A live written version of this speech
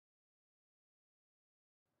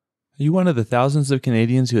Are you one of the thousands of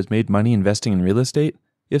Canadians who has made money investing in real estate?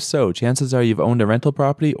 If so, chances are you've owned a rental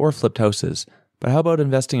property or flipped houses. But how about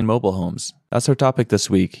investing in mobile homes? That's our topic this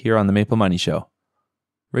week here on The Maple Money Show.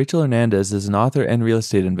 Rachel Hernandez is an author and real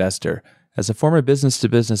estate investor. As a former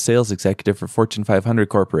business-to-business sales executive for Fortune 500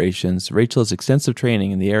 corporations, Rachel has extensive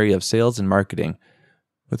training in the area of sales and marketing.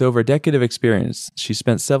 With over a decade of experience, she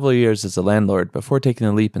spent several years as a landlord before taking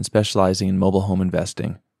the leap and specializing in mobile home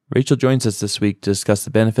investing. Rachel joins us this week to discuss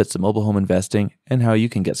the benefits of mobile home investing and how you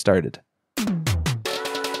can get started.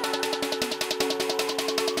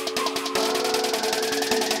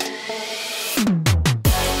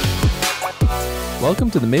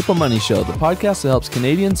 Welcome to the Maple Money Show, the podcast that helps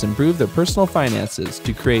Canadians improve their personal finances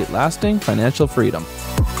to create lasting financial freedom.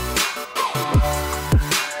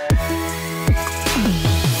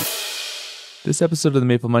 This episode of the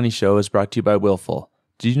Maple Money Show is brought to you by Willful.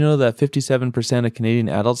 Did you know that 57% of Canadian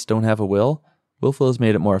adults don't have a will? Willful has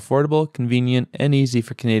made it more affordable, convenient, and easy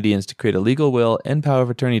for Canadians to create a legal will and power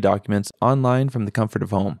of attorney documents online from the comfort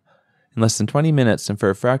of home. In less than 20 minutes and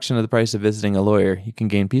for a fraction of the price of visiting a lawyer, you can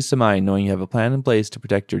gain peace of mind knowing you have a plan in place to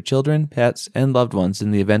protect your children, pets, and loved ones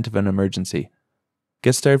in the event of an emergency.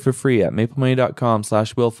 Get started for free at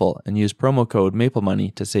maplemoney.com/willful and use promo code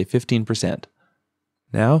MapleMoney to save 15%.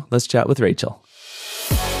 Now, let's chat with Rachel.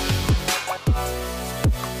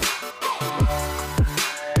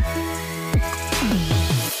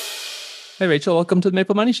 Hey, Rachel, welcome to the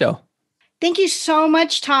Maple Money Show. Thank you so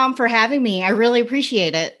much, Tom, for having me. I really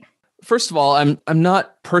appreciate it. First of all, I'm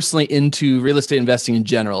not personally into real estate investing in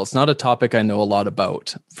general. It's not a topic I know a lot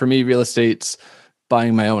about. For me, real estate's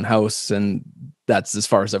buying my own house, and that's as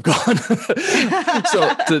far as I've gone.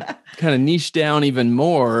 So to kind of niche down even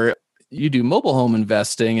more, you do mobile home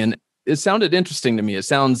investing, and it sounded interesting to me. It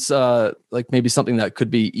sounds like maybe something that could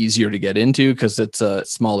be easier to get into because it's a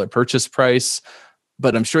smaller purchase price.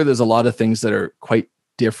 But I'm sure there's a lot of things that are quite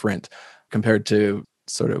different compared to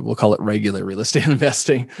sort of, we'll call it regular real estate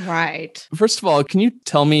investing. Right. First of all, can you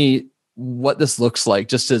tell me what this looks like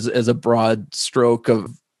just as a broad stroke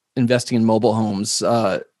of investing in mobile homes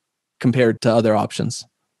compared to other options?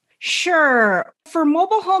 Sure. For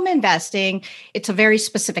mobile home investing, it's a very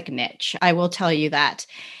specific niche. I will tell you that.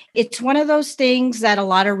 It's one of those things that a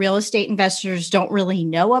lot of real estate investors don't really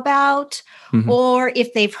know about, or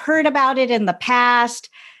if they've heard about it in the past,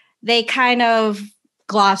 they kind of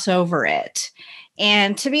gloss over it.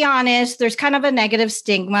 And to be honest, there's kind of a negative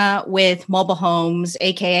stigma with mobile homes,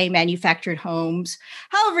 aka manufactured homes,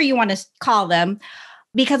 however you want to call them,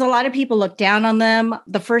 because a lot of people look down on them.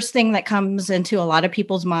 The first thing that comes into a lot of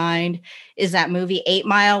people's mind is that movie 8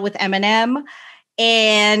 Mile with Eminem.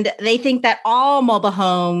 And they think that all mobile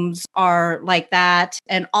homes are like that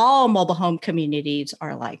and all mobile home communities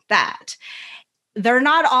are like that. They're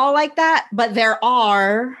not all like that, but there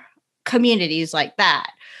are communities like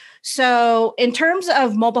that. So in terms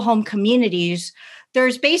of mobile home communities,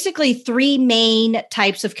 there's basically three main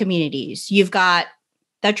types of communities. You've got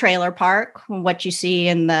the trailer park, what you see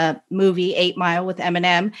in the movie 8 Mile with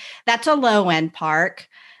Eminem. That's a low-end park.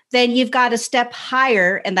 Then you've got a step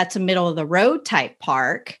higher, and that's a middle of the road type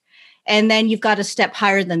park. And then you've got a step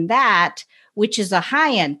higher than that, which is a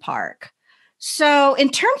high-end park. So in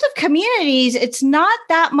terms of communities, it's not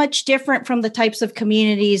that much different from the types of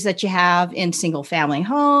communities that you have in single family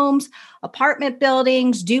homes, apartment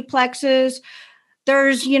buildings, duplexes.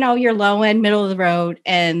 There's, your low end, middle of the road,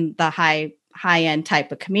 and the high end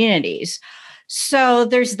type of communities. So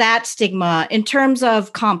there's that stigma. In terms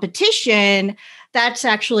of competition, that's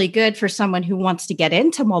actually good for someone who wants to get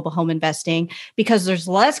into mobile home investing because there's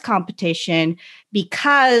less competition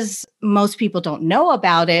because most people don't know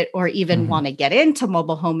about it or even want to get into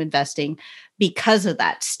mobile home investing because of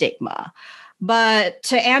that stigma. But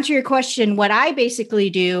to answer your question, what I basically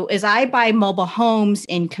do is I buy mobile homes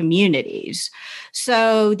in communities.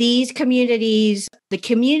 So these communities, the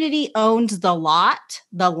community owns the lot,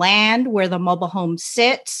 the land where the mobile home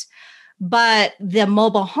sits. But the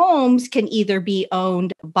mobile homes can either be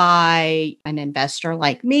owned by an investor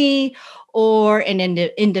like me or an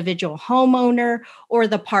individual homeowner or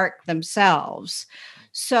the park themselves.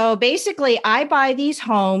 So basically, I buy these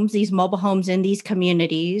homes, these mobile homes in these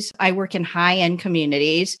communities. I work in high-end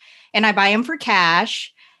communities, and I buy them for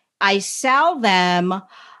cash. I sell them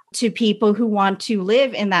to people who want to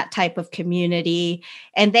live in that type of community,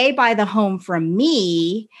 and they buy the home from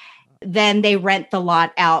me. Then they rent the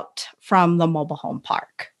lot out from the mobile home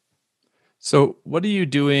park. So what are you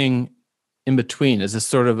doing in between? Is this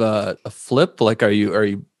sort of a flip? Like, are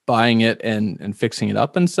you buying it and fixing it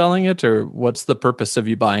up and selling it, or what's the purpose of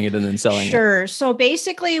you buying it and then selling it? Sure. So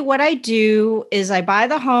basically, what I do is I buy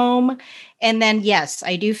the home and then, yes,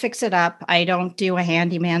 I do fix it up. I don't do a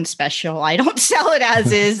handyman special. I don't sell it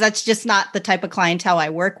as is. That's just not the type of clientele I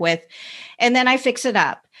work with. And then I fix it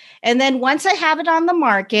up. And then once I have it on the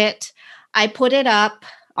market, I put it up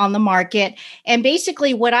on the market. And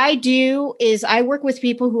basically what I do is I work with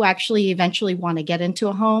people who actually eventually want to get into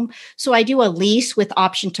a home. So I do a lease with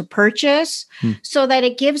option to purchase so that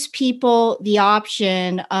it gives people the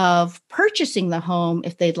option of purchasing the home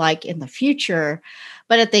if they'd like in the future.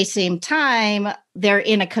 But at the same time, they're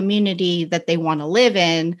in a community that they want to live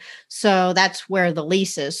in. So that's where the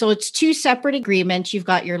lease is. So it's two separate agreements. You've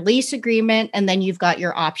got your lease agreement, and then you've got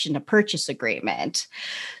your option to purchase agreement.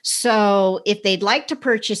 So if they'd like to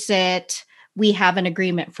purchase it, we have an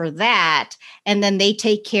agreement for that. And then they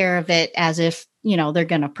take care of it as if, they're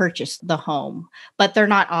going to purchase the home, but they're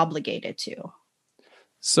not obligated to.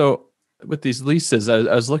 So with these leases, I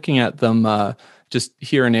was looking at them just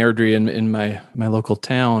here in Airdrie in my local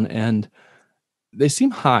town, and they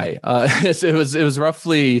seem high. It was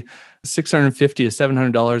roughly $650 to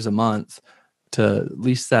 $700 a month to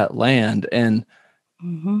lease that land. And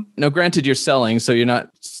now, granted, you're selling, so you're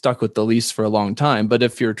not stuck with the lease for a long time. But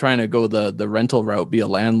if you're trying to go the rental route, be a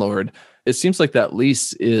landlord, it seems like that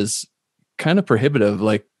lease is kind of prohibitive.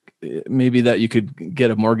 Like maybe that you could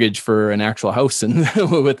get a mortgage for an actual house and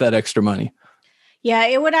with that extra money. Yeah,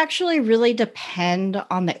 it would actually really depend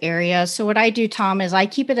on the area. So what I do, Tom, is I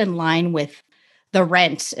keep it in line with the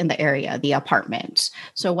rents in the area, the apartments.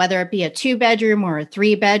 So whether it be a 2-bedroom or a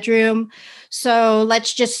 3-bedroom. So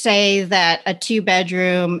let's just say that a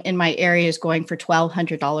 2-bedroom in my area is going for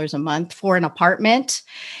 $1,200 a month for an apartment.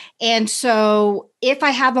 And so if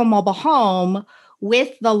I have a mobile home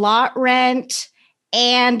with the lot rent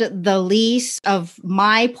and the lease of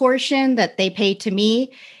my portion that they pay to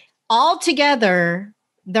me, altogether,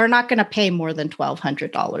 they're not going to pay more than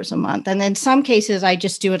 $1,200 a month. And in some cases, I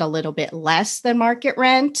just do it a little bit less than market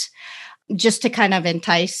rent just to kind of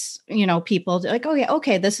entice, people to like, oh yeah,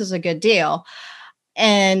 okay, this is a good deal.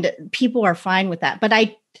 And people are fine with that. But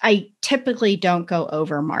I typically don't go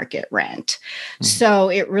over market rent. So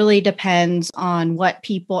it really depends on what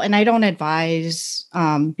people, and I don't advise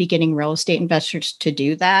beginning real estate investors to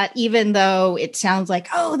do that, even though it sounds like,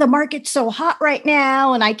 oh, the market's so hot right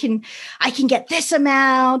now and I can get this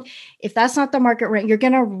amount. If that's not the market rent, you're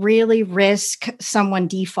going to really risk someone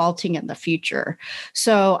defaulting in the future.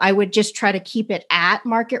 So I would just try to keep it at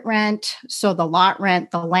market rent. So the lot rent,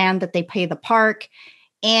 the land that they pay the park,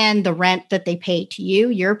 and the rent that they pay to you,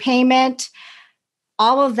 your payment,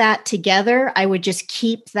 all of that together, I would just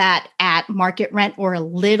keep that at market rent or a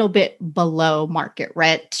little bit below market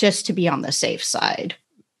rent just to be on the safe side.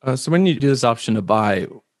 So when you do this option to buy,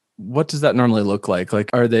 what does that normally look like?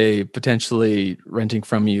 Like, are they potentially renting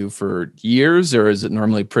from you for years, or is it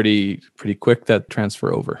normally pretty quick that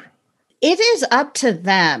transfer over? It is up to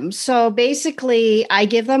them. So basically, I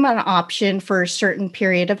give them an option for a certain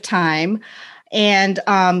period of time. And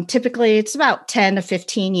typically it's about 10 to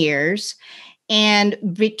 15 years. And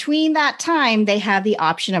between that time, they have the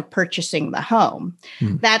option of purchasing the home.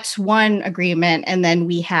 That's one agreement. And then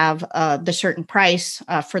we have the certain price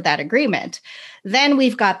for that agreement. Then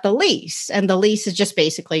we've got the lease. And the lease is just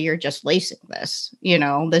basically, you're just leasing this.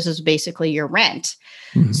 This is basically your rent.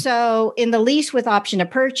 So in the lease with option to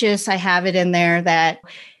purchase, I have it in there that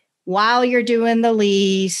while you're doing the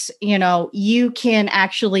lease, you can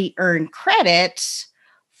actually earn credits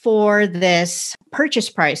for this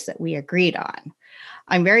purchase price that we agreed on.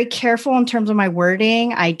 I'm very careful in terms of my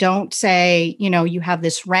wording. I don't say, you have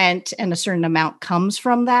this rent and a certain amount comes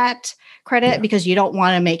from that credit because you don't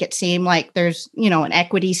want to make it seem like there's, an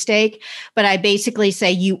equity stake. But I basically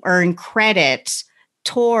say you earn credits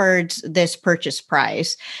towards this purchase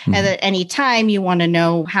price. And at any time you want to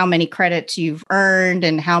know how many credits you've earned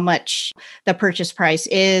and how much the purchase price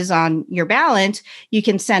is on your balance, you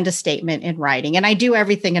can send a statement in writing. And I do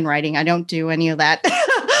everything in writing. I don't do any of that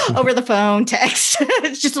over the phone, text.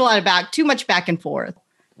 It's just a lot of too much back and forth.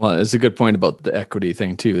 Well, it's a good point about the equity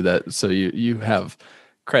thing too, that so you have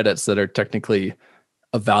credits that are technically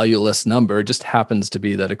a valueless number. It just happens to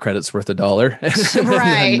be that a credit's worth $1.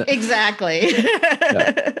 Right, exactly.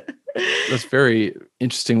 Yeah. That's a very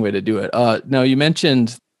interesting way to do it. Now, you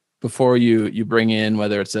mentioned before you bring in,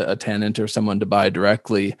 whether it's a tenant or someone to buy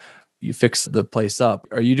directly, you fix the place up.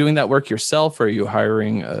 Are you doing that work yourself, or are you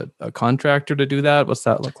hiring a contractor to do that? What's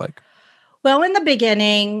that look like? Well, in the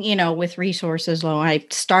beginning, with resources low, I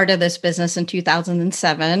started this business in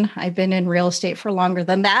 2007. I've been in real estate for longer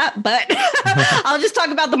than that, but I'll just talk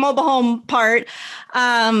about the mobile home part.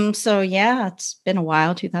 So yeah, it's been a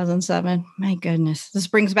while, 2007. My goodness, this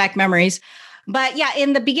brings back memories. But yeah,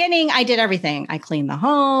 in the beginning, I did everything. I cleaned the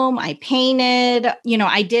home, I painted,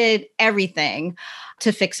 I did everything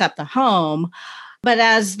to fix up the home. But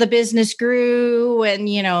as the business grew and,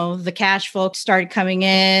 the cash flow started coming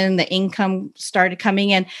in, the income started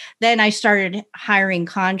coming in, then I started hiring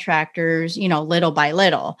contractors, little by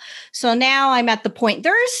little. So now I'm at the point,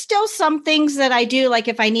 there are still some things that I do. Like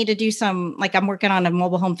if I need to do some, like I'm working on a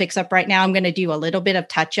mobile home fix up right now, I'm going to do a little bit of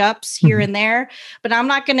touch ups here and there, but I'm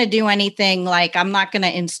not going to do anything like I'm not going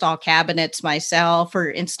to install cabinets myself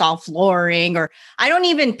or install flooring, or I don't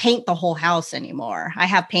even paint the whole house anymore. I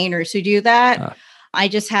have painters who do that. I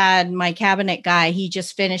just had my cabinet guy. He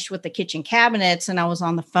just finished with the kitchen cabinets, and I was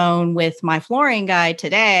on the phone with my flooring guy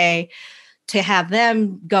today to have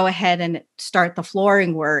them go ahead and start the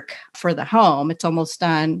flooring work for the home. It's almost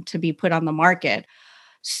done to be put on the market.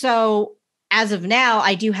 So as of now,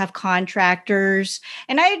 I do have contractors,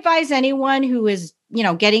 and I advise anyone who is,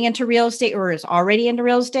 getting into real estate or is already into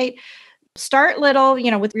real estate, start little,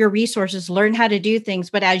 with your resources, learn how to do things.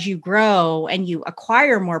 But as you grow and you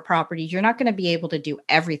acquire more properties, you're not going to be able to do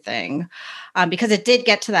everything, because it did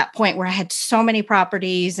get to that point where I had so many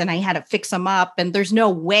properties and I had to fix them up. And there's no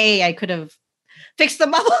way I could have fixed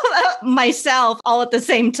them up myself all at the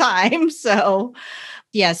same time. So,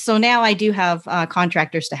 yes. So now I do have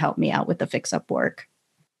contractors to help me out with the fix up work.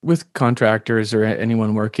 With contractors or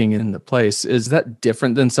anyone working in the place, is that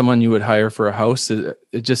different than someone you would hire for a house? It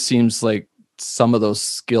just seems like some of those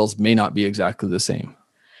skills may not be exactly the same.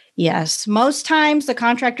 Yes. Most times the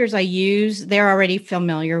contractors I use, they're already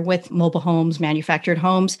familiar with mobile homes, manufactured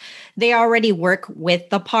homes. They already work with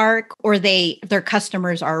the park, or their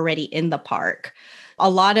customers are already in the park. A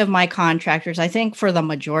lot of my contractors, I think for the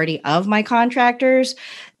majority of my contractors,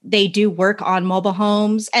 they do work on mobile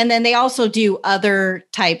homes. And then they also do other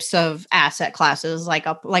types of asset classes, like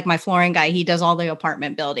my flooring guy. He does all the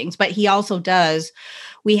apartment buildings, but he also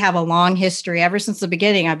we have a long history. Ever since the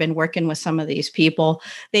beginning, I've been working with some of these people.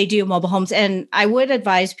 They do mobile homes. And I would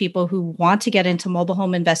advise people who want to get into mobile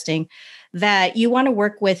home investing that you want to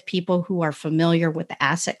work with people who are familiar with the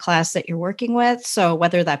asset class that you're working with. So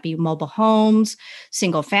whether that be mobile homes,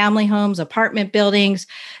 single family homes, apartment buildings,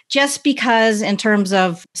 just because in terms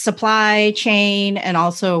of supply chain and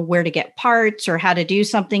also where to get parts or how to do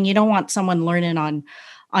something, you don't want someone learning on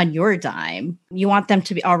your dime. You want them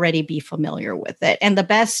to already be familiar with it. And the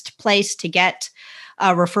best place to get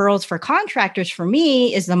referrals for contractors for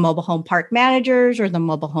me is the mobile home park managers or the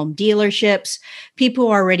mobile home dealerships, people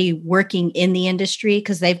who are already working in the industry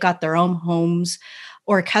because they've got their own homes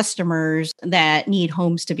or customers that need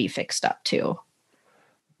homes to be fixed up too.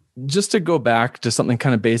 Just to go back to something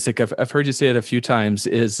kind of basic, I've heard you say it a few times,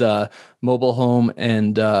 is mobile home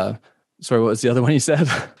and sorry, what was the other one you said?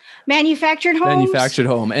 Manufactured homes. Manufactured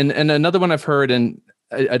home. And another one I've heard, and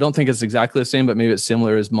I don't think it's exactly the same, but maybe it's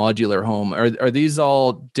similar, is modular home. Are these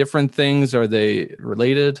all different things? Are they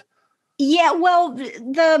related? Yeah, well,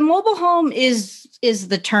 the mobile home is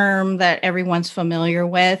the term that everyone's familiar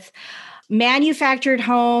with. Manufactured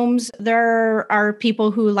homes, there are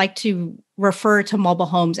people who like to refer to mobile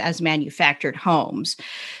homes as manufactured homes.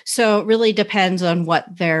 So it really depends on what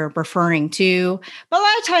they're referring to. But a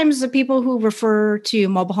lot of times the people who refer to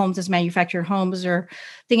mobile homes as manufactured homes are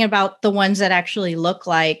thinking about the ones that actually look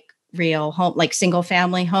like real home, like single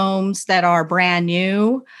family homes that are brand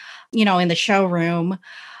new, in the showroom.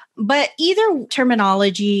 But either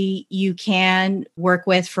terminology you can work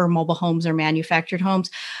with for mobile homes or manufactured homes,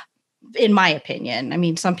 in my opinion. I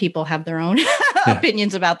mean, some people have their own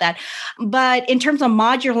opinions about that. But in terms of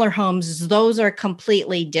modular homes, those are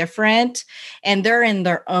completely different and they're in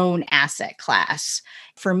their own asset class.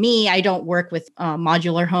 For me, I don't work with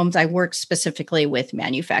modular homes. I work specifically with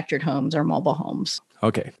manufactured homes or mobile homes.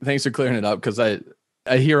 Okay. Thanks for clearing it up, because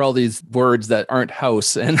I hear all these words that aren't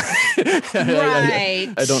house, and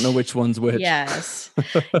right. I don't know which one's which. Yes.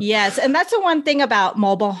 Yes. And that's the one thing about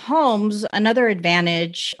mobile homes. Another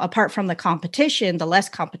advantage, apart from the competition, the less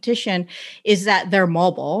competition, is that they're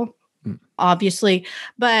mobile, obviously.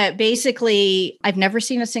 But basically, I've never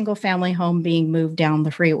seen a single family home being moved down the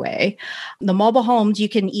freeway. The mobile homes, you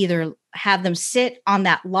can either have them sit on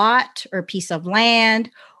that lot or piece of land,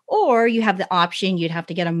 or you have the option, you'd have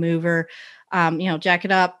to get a mover, jack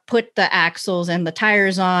it up, put the axles and the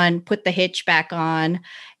tires on, put the hitch back on,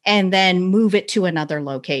 and then move it to another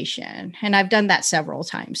location. And I've done that several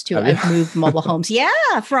times too. I've moved mobile homes.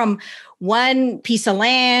 Yeah. From one piece of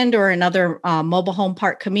land or another mobile home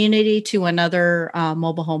park community to another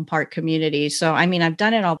mobile home park community. So, I mean, I've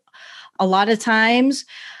done it a lot of times.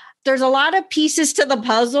 There's a lot of pieces to the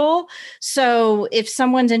puzzle. So if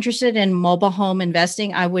someone's interested in mobile home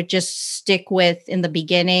investing, I would just stick with, in the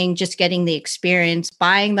beginning, just getting the experience,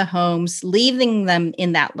 buying the homes, leaving them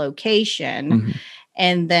in that location. Mm-hmm.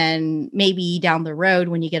 And then maybe down the road,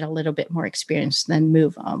 when you get a little bit more experience, then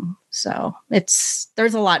move them. So there's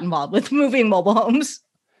a lot involved with moving mobile homes.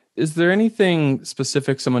 Is there anything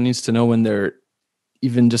specific someone needs to know when they're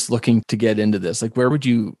even just looking to get into this? Like, where would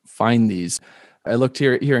you find these? I looked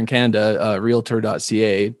here in Canada,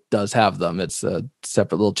 realtor.ca does have them. It's a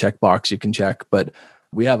separate little checkbox you can check, but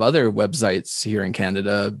we have other websites here in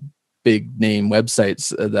Canada, big name websites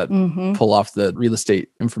that pull off the real estate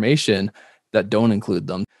information that don't include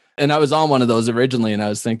them. And I was on one of those originally, and I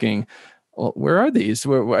was thinking, well, where are these?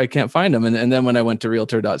 Where I can't find them. And then when I went to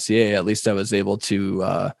realtor.ca, at least I was able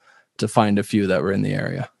to find a few that were in the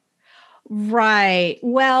area. Right.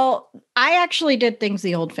 Well, I actually did things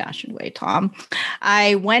the old-fashioned way, Tom.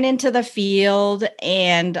 I went into the field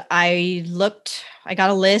and I got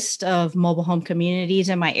a list of mobile home communities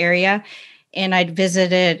in my area, and I'd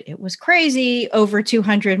visited, it was crazy, over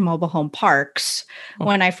 200 mobile home parks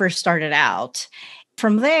when I first started out.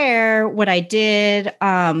 From there, what I did,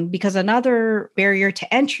 because another barrier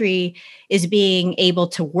to entry is being able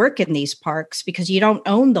to work in these parks, because you don't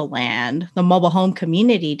own the land, the mobile home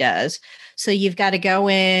community does. So you've got to go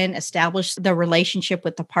in, establish the relationship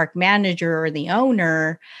with the park manager or the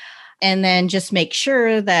owner, and then just make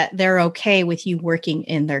sure that they're okay with you working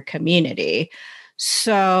in their community.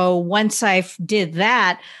 So once I did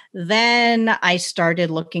that, then I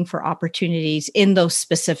started looking for opportunities in those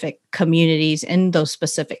specific communities, in those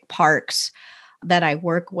specific parks that I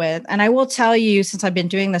work with. And I will tell you, since I've been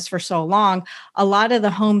doing this for so long, a lot of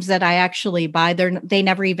the homes that I actually buy, they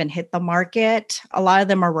never even hit the market. A lot of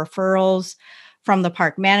them are referrals from the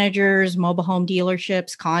park managers, mobile home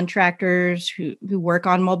dealerships, contractors who work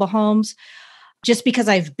on mobile homes, just because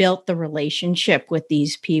I've built the relationship with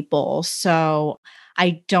these people. So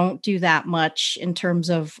I don't do that much in terms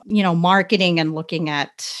of, marketing and looking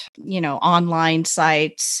at, online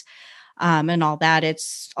sites and all that.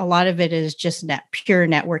 A lot of it is just pure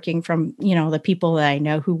networking from, the people that I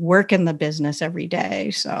know who work in the business every day.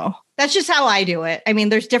 So that's just how I do it. I mean,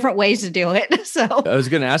 there's different ways to do it. So I was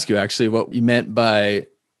going to ask you actually what you meant by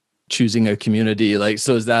choosing a community. Like,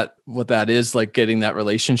 so is that what that is, like getting that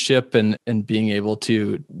relationship and being able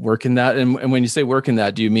to work in that? And when you say work in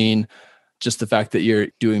that, do you mean just the fact that you're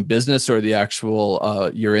doing business, or the actual,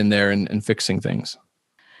 you're in there and fixing things?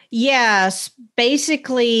 Yes,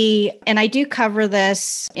 basically, and I do cover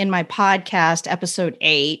this in my podcast, episode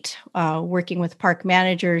 8, working with park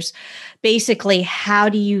managers. Basically, how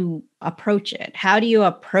do you approach it? How do you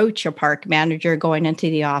approach a park manager going into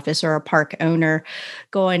the office, or a park owner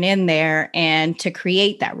going in there, and to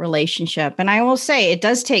create that relationship? And I will say, it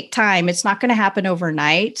does take time. It's not going to happen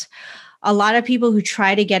overnight. A lot of people who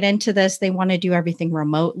try to get into this, they want to do everything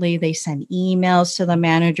remotely. They send emails to the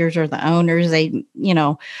managers or the owners. They,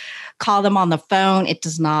 call them on the phone. It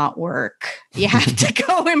does not work. You have to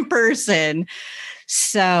go in person.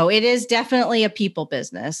 So it is definitely a people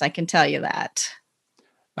business. I can tell you that.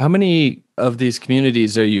 How many of these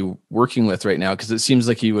communities are you working with right now? Because it seems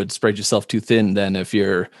like you would spread yourself too thin then if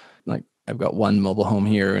you're like, I've got one mobile home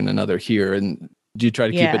here and another here. And do you try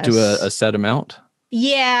to keep it to a set amount?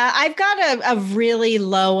 Yeah, I've got a really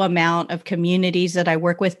low amount of communities that I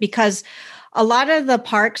work with, because a lot of the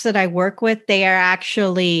parks that I work with, they are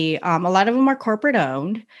actually, a lot of them are corporate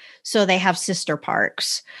owned. So they have sister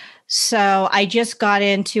parks. So I just got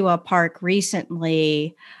into a park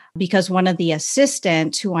recently because one of the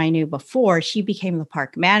assistants who I knew before, she became the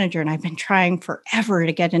park manager, and I've been trying forever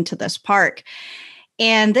to get into this park.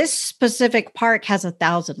 And this specific park has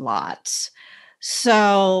 1,000 lots.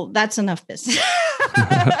 So that's enough business.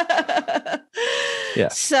 Yeah.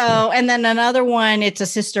 So, and then another one, it's a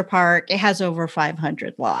sister park. It has over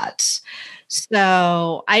 500 lots.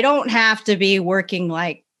 So I don't have to be working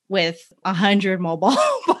like with 100 mobile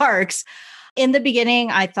parks. In the beginning,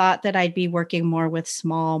 I thought that I'd be working more with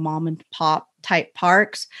small mom and pop type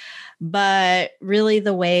parks. But really,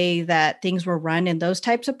 the way that things were run in those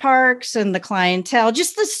types of parks and the clientele,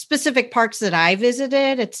 just the specific parks that I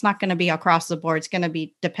visited, it's not going to be across the board. It's going to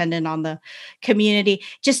be dependent on the community.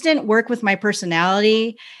 Just didn't work with my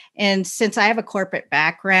personality. And since I have a corporate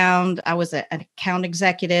background, I was an account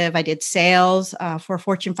executive. I did sales for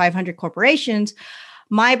Fortune 500 corporations.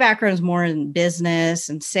 my background is more in business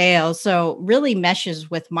and sales. So really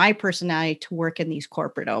meshes with my personality to work in these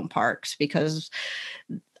corporate owned parks because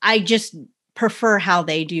I just prefer how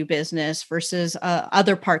they do business versus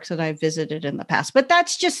other parks that I've visited in the past. But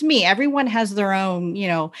that's just me. Everyone has their own,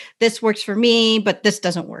 this works for me, but this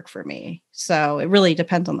doesn't work for me. So it really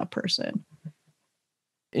depends on the person.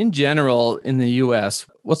 In general, in the US,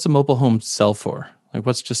 what's a mobile home sell for? Like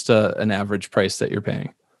what's just an average price that you're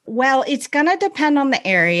paying? Well, it's going to depend on the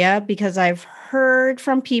area because I've heard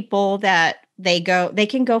from people that they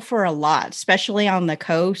can go for a lot, especially on the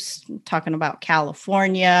coast, talking about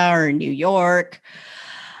California or New York.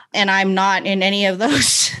 And I'm not in any of those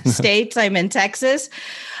states. I'm in Texas.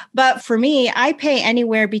 But for me, I pay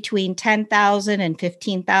anywhere between $10,000 and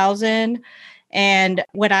 $15,000. And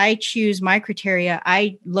when I choose my criteria,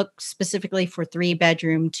 I look specifically for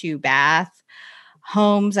 3-bedroom, 2-bath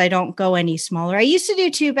homes. I don't go any smaller. I used to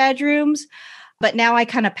do 2 bedrooms, but now I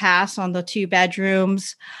kind of pass on the 2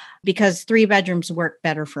 bedrooms because 3 bedrooms work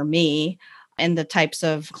better for me. And the types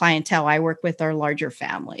of clientele I work with are larger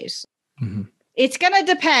families. Mm-hmm. It's going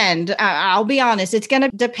to depend. I'll be honest. It's going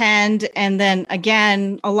to depend. And then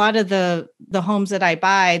again, a lot of the homes that I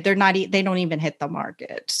buy, they don't even hit the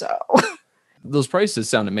market. So those prices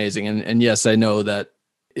sound amazing. And yes, I know that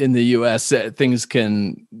in the US, things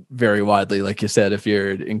can vary widely. Like you said, if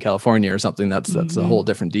you're in California or something, that's a whole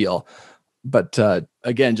different deal. But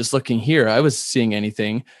again, just looking here, I was seeing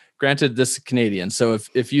anything. Granted, this is Canadian. So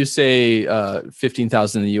if you say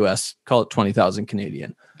 15,000 in the US, call it 20,000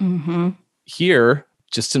 Canadian. Mm-hmm. Here,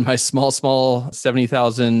 just in my small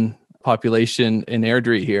 70,000 population in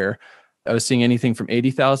Airdrie here, I was seeing anything from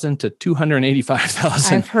 80,000 to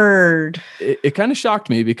 285,000. I've heard. It kind of shocked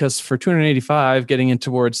me because for 285, getting in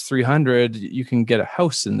towards 300, you can get a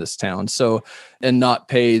house in this town. So, and not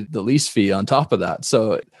pay the lease fee on top of that.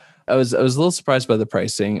 So I was a little surprised by the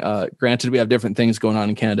pricing. Granted, we have different things going on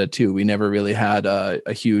in Canada too. We never really had a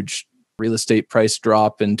huge real estate price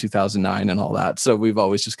drop in 2009 and all that. So we've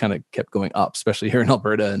always just kind of kept going up, especially here in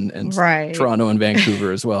Alberta and right. Toronto and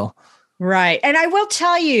Vancouver as well. Right. And I will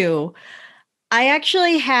tell you, I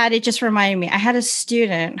actually it just reminded me, I had a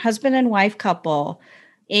student, husband and wife couple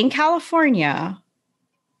in California.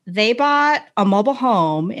 They bought a mobile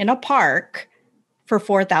home in a park for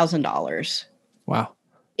 $4,000. Wow.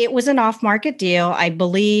 It was an off-market deal. I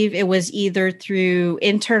believe it was either through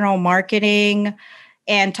internal marketing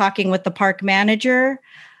and talking with the park manager.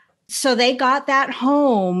 So they got that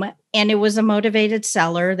home and it was a motivated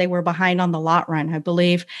seller. They were behind on the lot rent, I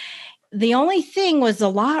believe. The only thing was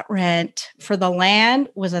the lot rent for the land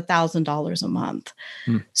was $1,000 a month.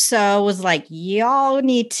 So it was like, y'all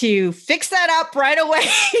need to fix that up right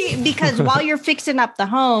away because while you're fixing up the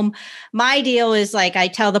home, my deal is like, I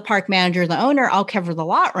tell the park manager, the owner, I'll cover the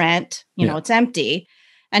lot rent. You know, it's empty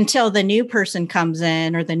until the new person comes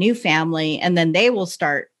in or the new family, and then they will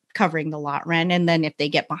start covering the lot rent. And then if they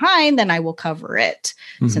get behind, then I will cover it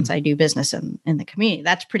since I do business in the community.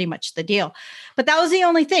 That's pretty much the deal. But that was the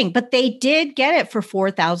only thing. But they did get it for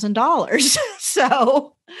 $4,000.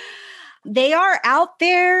 So they are out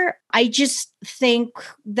there. I just think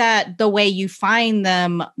that the way you find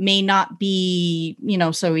them may not be,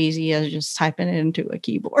 so easy as just typing it into a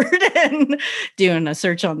keyboard and doing a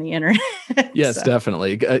search on the internet. Yes,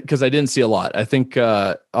 definitely. Because I didn't see a lot. I think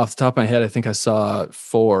off the top of my head, I think I saw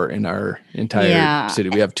 4 in our entire city.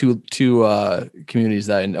 We have two communities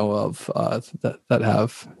that I know of that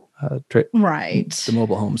have right. the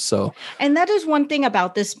mobile homes. So, and that is one thing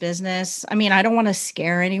about this business. I mean, I don't want to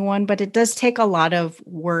scare anyone, but it does take a lot of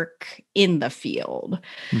work in the field.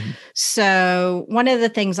 So one of the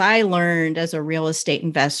things I learned as a real estate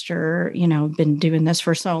investor, been doing this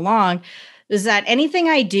for so long, is that anything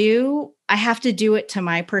I do, I have to do it to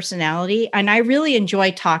my personality. And I really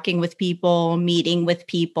enjoy talking with people, meeting with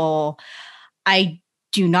people. I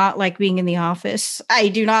do not like being in the office. I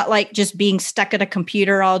do not like just being stuck at a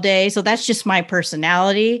computer all day. So that's just my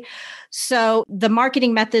personality. So the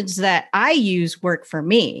marketing methods that I use work for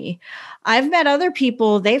me. I've met other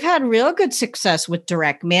people, they've had real good success with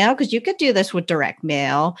direct mail because you could do this with direct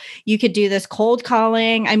mail. You could do this cold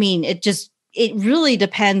calling. I mean, it really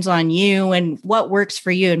depends on you and what works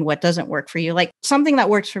for you and what doesn't work for you. Like something that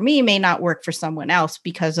works for me may not work for someone else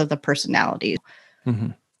because of the personality. Mm-hmm.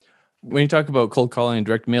 When you talk about cold calling and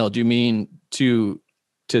direct mail, do you mean to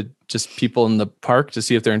just people in the park to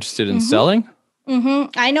see if they're interested in selling?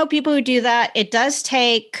 I know people who do that. It does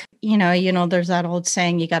take, there's that old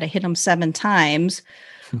saying, you got to hit them 7 times.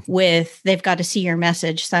 with they've got to see your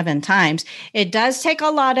message 7 times. It does take a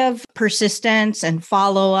lot of persistence and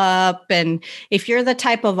follow up. And if you're the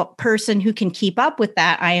type of a person who can keep up with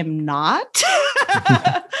that, I am not,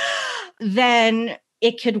 then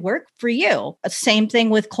it could work for you. Same thing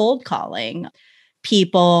with cold calling.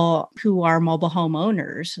 People who are mobile home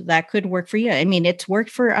owners, that could work for you. I mean, it's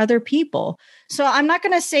worked for other people. So I'm not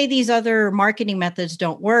going to say these other marketing methods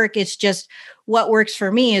don't work. It's just what works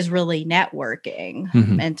for me is really networking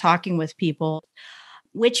and talking with people,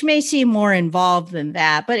 which may seem more involved than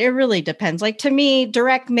that, but it really depends. Like to me,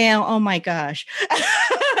 direct mail, oh my gosh.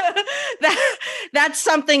 That's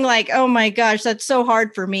something like, oh my gosh, that's so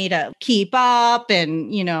hard for me to keep up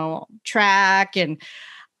and, track, and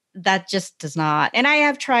that just does not. And I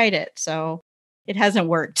have tried it, so it hasn't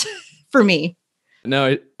worked for me.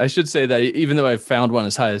 No, I should say that even though I found one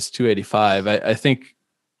as high as 285, I think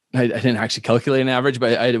I didn't actually calculate an average,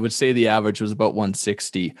 but I would say the average was about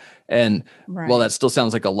 160. And while that still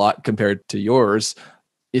sounds like a lot compared to yours,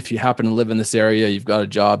 if you happen to live in this area, you've got a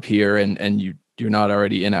job here, and you're not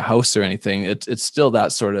already in a house or anything, it's still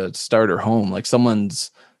that sort of starter home. Like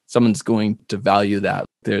someone's going to value that.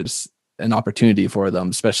 There's an opportunity for them,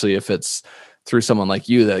 especially if it's through someone like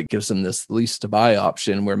you that gives them this lease to buy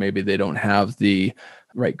option where maybe they don't have the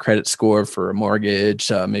right credit score for a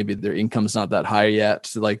mortgage. Maybe their income's not that high yet.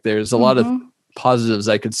 So like there's a lot of positives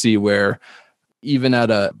I could see where even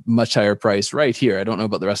at a much higher price right here, I don't know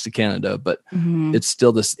about the rest of Canada, but it's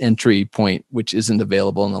still this entry point, which isn't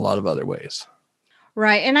available in a lot of other ways.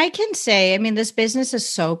 Right. And I can say, I mean, this business is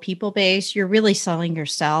so people-based. You're really selling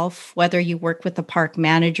yourself, whether you work with the park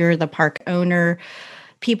manager, the park owner,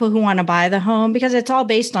 people who want to buy the home, because it's all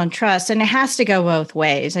based on trust, and it has to go both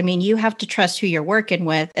ways. I mean, you have to trust who you're working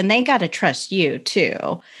with, and they got to trust you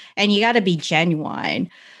too. And you got to be genuine.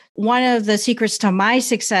 One of the secrets to my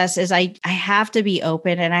success is I have to be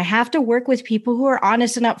open, and I have to work with people who are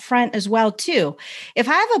honest and upfront as well too. If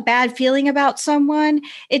I have a bad feeling about someone,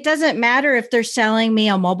 it doesn't matter if they're selling me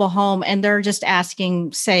a mobile home and they're just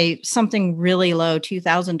asking, say, something really low,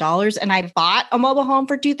 $2,000, and I bought a mobile home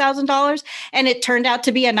for $2,000 and it turned out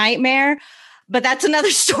to be a nightmare. But that's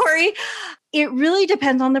another story. It really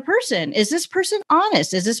depends on the person. Is this person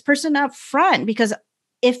honest? Is this person upfront? Because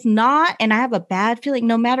if not, and I have a bad feeling,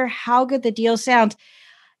 no matter how good the deal sounds,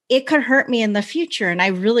 it could hurt me in the future. And I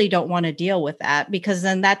really don't want to deal with that, because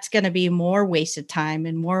then that's going to be more wasted time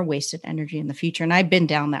and more wasted energy in the future. And I've been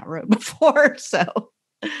down that road before. So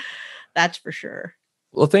that's for sure.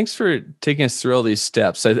 Well, thanks for taking us through all these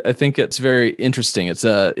steps. I think it's very interesting. It's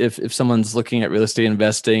if someone's looking at real estate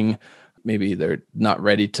investing, maybe they're not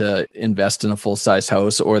ready to invest in a full-size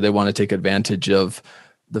house, or they want to take advantage of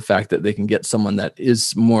the fact that they can get someone that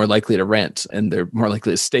is more likely to rent and they're more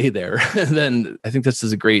likely to stay there, then I think this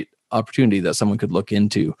is a great opportunity that someone could look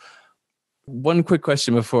into. One quick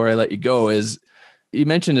question before I let you go is, you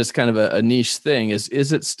mentioned it's kind of a niche thing. Is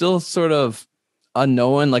it still sort of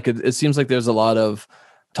unknown? Like it seems like there's a lot of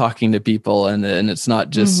talking to people, and it's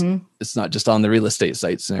not just it's not just on the real estate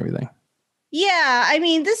sites and everything. Yeah, I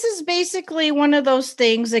mean, this is basically one of those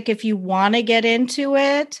things, like if you want to get into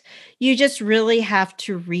it, you just really have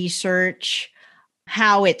to research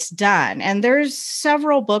how it's done. And there's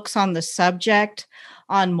several books on the subject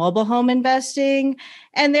on mobile home investing,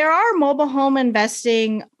 and there are mobile home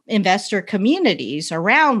investor communities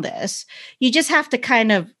around this. You just have to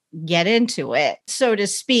kind of get into it, so to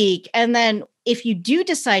speak. And then if you do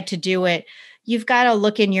decide to do it, you've got to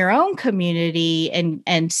look in your own community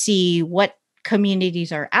and see what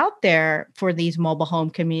communities are out there for these mobile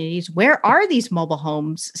home communities. Where are these mobile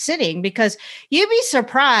homes sitting? Because you'd be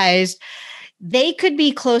surprised, they could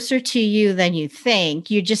be closer to you than you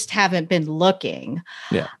think. You just haven't been looking.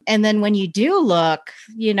 Yeah. And then when you do look,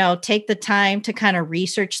 take the time to kind of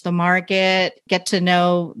research the market, get to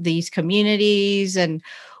know these communities and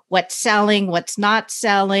what's selling, what's not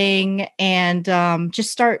selling, and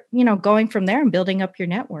just start, going from there and building up your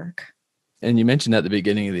network. And you mentioned at the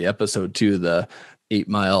beginning of the episode too, the 8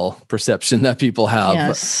 Mile perception that people have.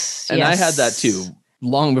 Yes. And I had that too.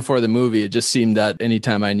 Long before the movie, it just seemed that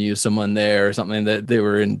anytime I knew someone there or something, that they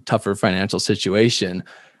were in tougher financial situation.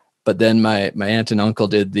 But then my aunt and uncle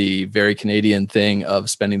did the very Canadian thing of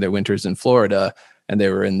spending their winters in Florida. And they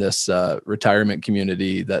were in this retirement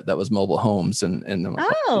community that was mobile homes. And I'm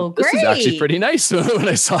like, this is actually pretty nice when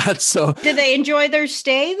I saw it. So did they enjoy their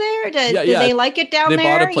stay there? Did they like it down there? They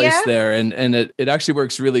bought a place there, and it actually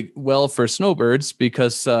works really well for snowbirds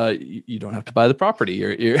because you don't have to buy the property.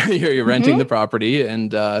 You're renting the property,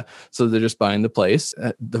 and so they're just buying the place.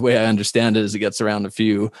 The way I understand it is it gets around a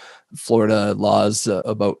few Florida laws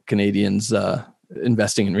about Canadians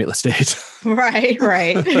investing in real estate. Right.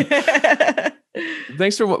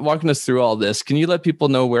 Thanks for walking us through all this. Can you let people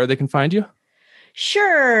know where they can find you?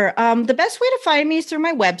 Sure. The best way to find me is through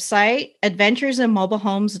my website,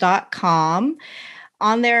 adventuresinmobilehomes.com.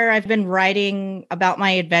 On there, I've been writing about my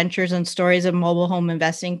adventures and stories of mobile home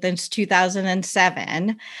investing since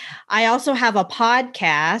 2007. I also have a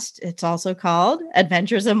podcast. It's also called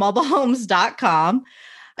adventuresinmobilehomes.com,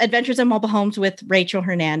 Adventures in Mobile Homes with Rachel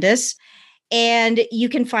Hernandez. And you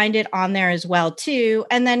can find it on there as well, too.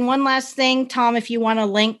 And then one last thing, Tom, if you want a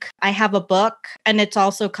link, I have a book, and it's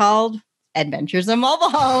also called Adventures in Mobile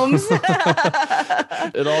Homes.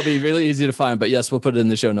 It'll all be really easy to find, but yes, we'll put it in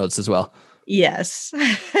the show notes as well. Yes.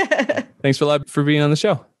 Thanks for being on the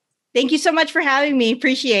show. Thank you so much for having me.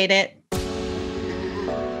 Appreciate it.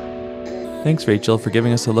 Thanks, Rachel, for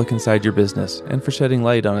giving us a look inside your business and for shedding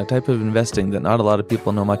light on a type of investing that not a lot of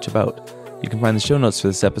people know much about. You can find the show notes for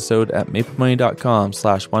this episode at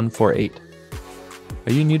maplemoney.com/148.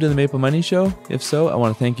 Are you new to the Maple Money Show? If so, I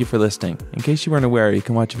want to thank you for listening. In case you weren't aware, you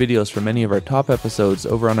can watch videos from many of our top episodes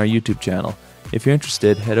over on our YouTube channel. If you're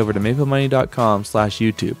interested, head over to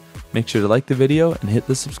maplemoney.com/YouTube. Make sure to like the video and hit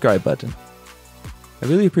the subscribe button. I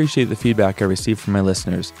really appreciate the feedback I receive from my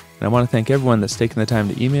listeners, and I want to thank everyone that's taken the time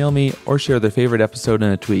to email me or share their favorite episode in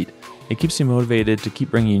a tweet. It keeps me motivated to keep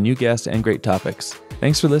bringing you new guests and great topics.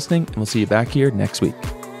 Thanks for listening, and we'll see you back here next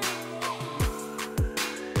week.